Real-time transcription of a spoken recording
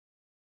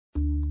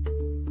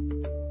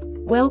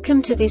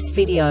Welcome to this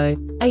video.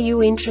 Are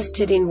you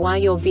interested in why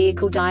your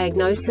vehicle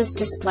diagnosis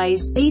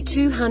displays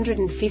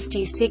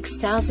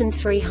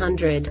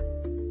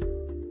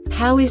B2563-00?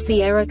 How is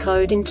the error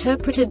code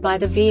interpreted by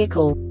the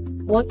vehicle?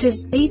 What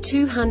does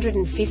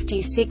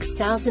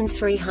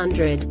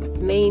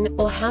B2563-00 mean,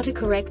 or how to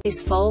correct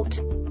this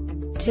fault?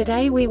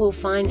 Today we will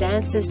find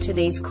answers to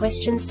these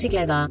questions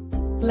together.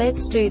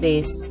 Let's do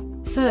this.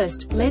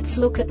 First, let's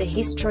look at the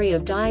history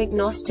of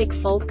diagnostic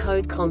fault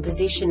code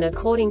composition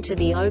according to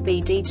the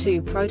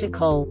OBD2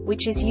 protocol,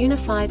 which is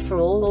unified for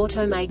all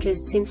automakers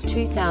since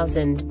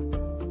 2000.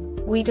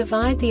 We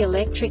divide the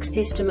electric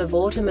system of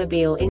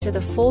automobile into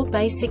the four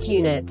basic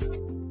units: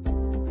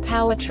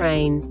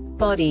 powertrain,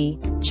 body,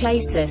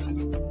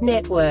 chassis,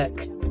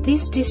 network.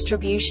 This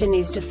distribution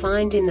is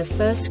defined in the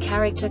first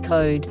character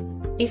code.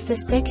 If the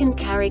second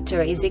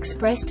character is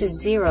expressed as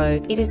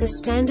 0, it is a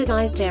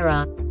standardized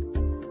error.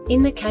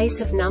 In the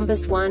case of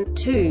numbers 1,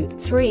 2,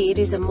 3, it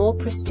is a more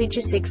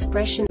prestigious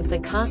expression of the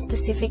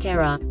car-specific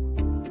error.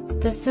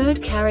 The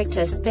third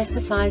character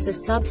specifies a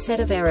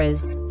subset of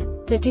errors.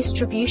 The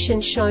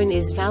distribution shown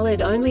is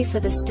valid only for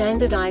the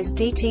standardized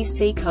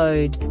DTC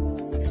code.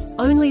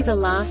 Only the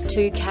last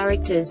two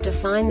characters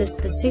define the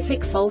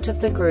specific fault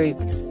of the group.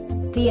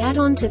 The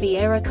add-on to the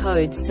error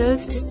code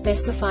serves to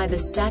specify the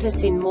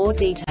status in more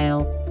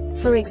detail.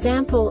 For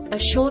example, a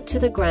short to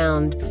the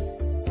ground.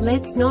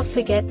 Let's not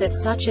forget that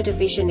such a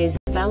division is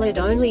valid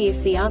only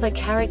if the other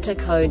character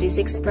code is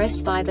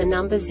expressed by the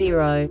number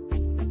 0.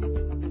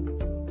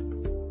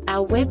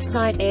 Our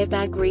website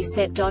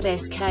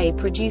airbagreset.sk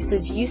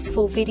produces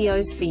useful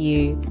videos for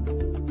you.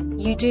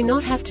 You do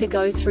not have to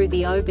go through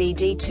the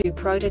OBD2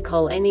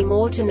 protocol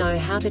anymore to know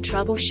how to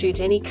troubleshoot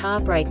any car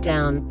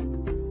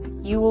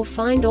breakdown. You will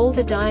find all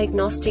the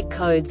diagnostic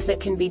codes that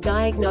can be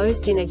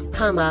diagnosed in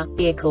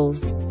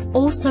vehicles.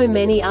 Also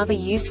many other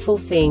useful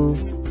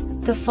things.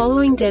 The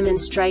following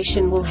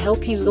demonstration will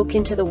help you look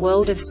into the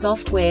world of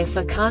software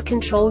for car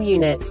control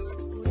units.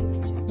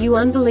 You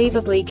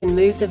unbelievably can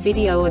move the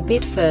video a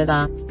bit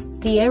further.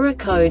 The error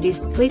code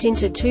is split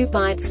into 2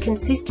 bytes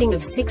consisting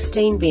of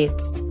 16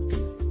 bits.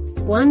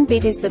 1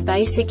 bit is the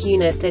basic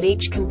unit that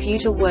each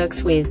computer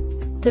works with.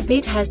 The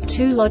bit has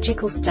 2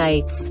 logical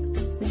states: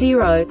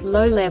 0,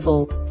 low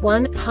level,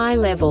 1, high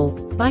level.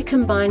 By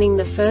combining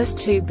the first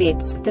 2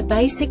 bits, the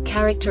basic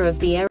character of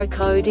the error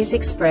code is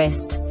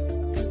expressed.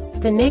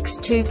 The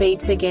next 2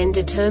 beats again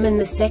determine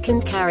the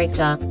second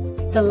character.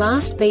 The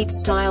last beat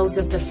styles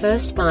of the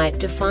first byte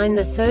define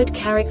the third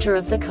character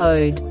of the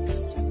code.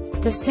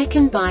 The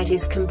second byte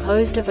is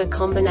composed of a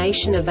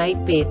combination of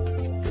 8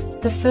 bits.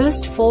 The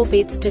first 4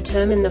 bits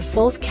determine the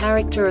fourth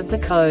character of the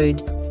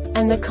code.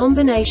 And the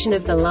combination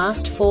of the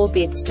last 4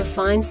 bits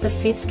defines the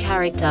fifth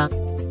character.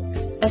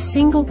 A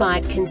single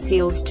byte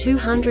conceals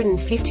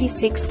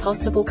 256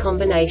 possible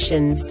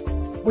combinations.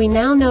 We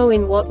now know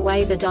in what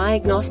way the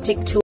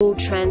diagnostic tool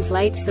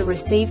translates the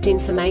received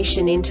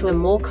information into a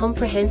more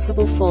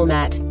comprehensible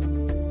format.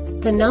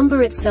 The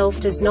number itself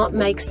does not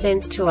make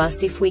sense to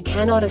us if we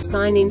cannot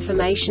assign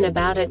information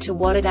about it to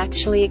what it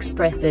actually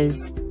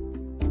expresses.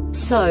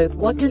 So,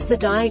 what does the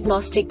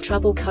diagnostic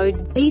trouble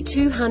code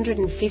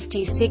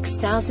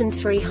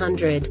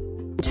B2563-00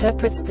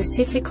 interpret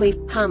specifically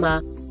for car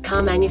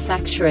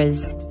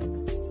manufacturers?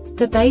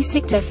 The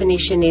basic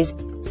definition is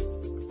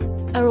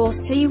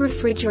s.r.o.the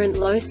refrigerant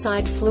low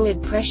side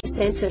fluid pressure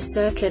sensor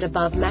circuit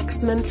above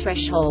maximum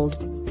threshold.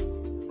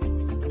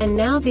 And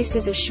now this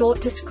is a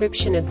short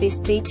description of this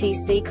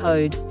DTC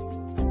code.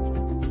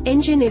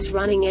 Engine is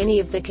running. Any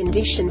of the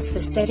conditions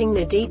for setting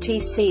the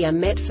DTC are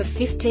met for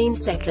 15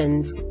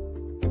 seconds.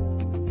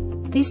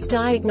 This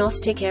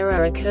diagnostic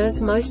error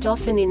occurs most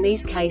often in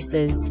these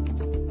cases.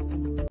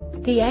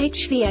 The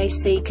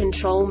HVAC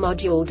control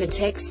module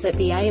detects that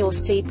the A or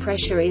C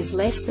pressure is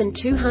less than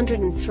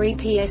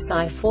 203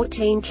 psi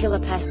 14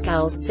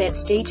 kPa,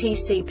 sets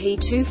DTC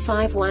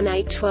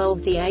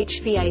P251812. The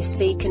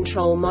HVAC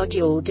control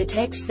module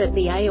detects that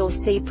the A or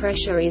C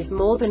pressure is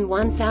more than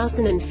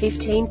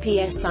 1015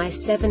 psi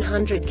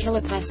 700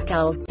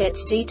 kPa,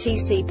 sets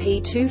DTC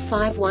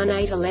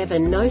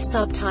P251811. No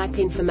subtype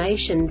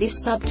information. This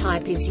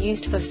subtype is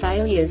used for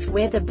failures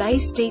where the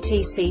base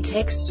DTC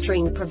text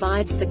string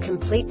provides the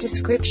complete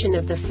description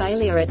of the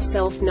failure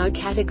itself. No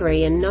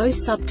category and no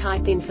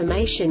subtype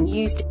information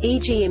used,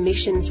 e.g.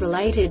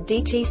 emissions-related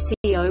DTC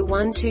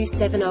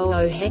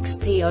 012700 hex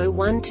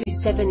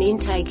P0127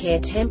 intake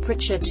air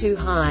temperature too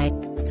high.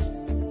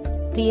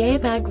 The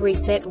Airbag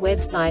Reset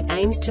website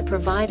aims to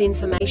provide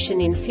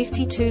information in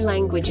 52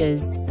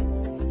 languages.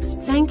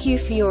 Thank you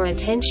for your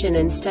attention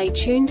and stay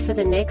tuned for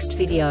the next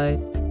video.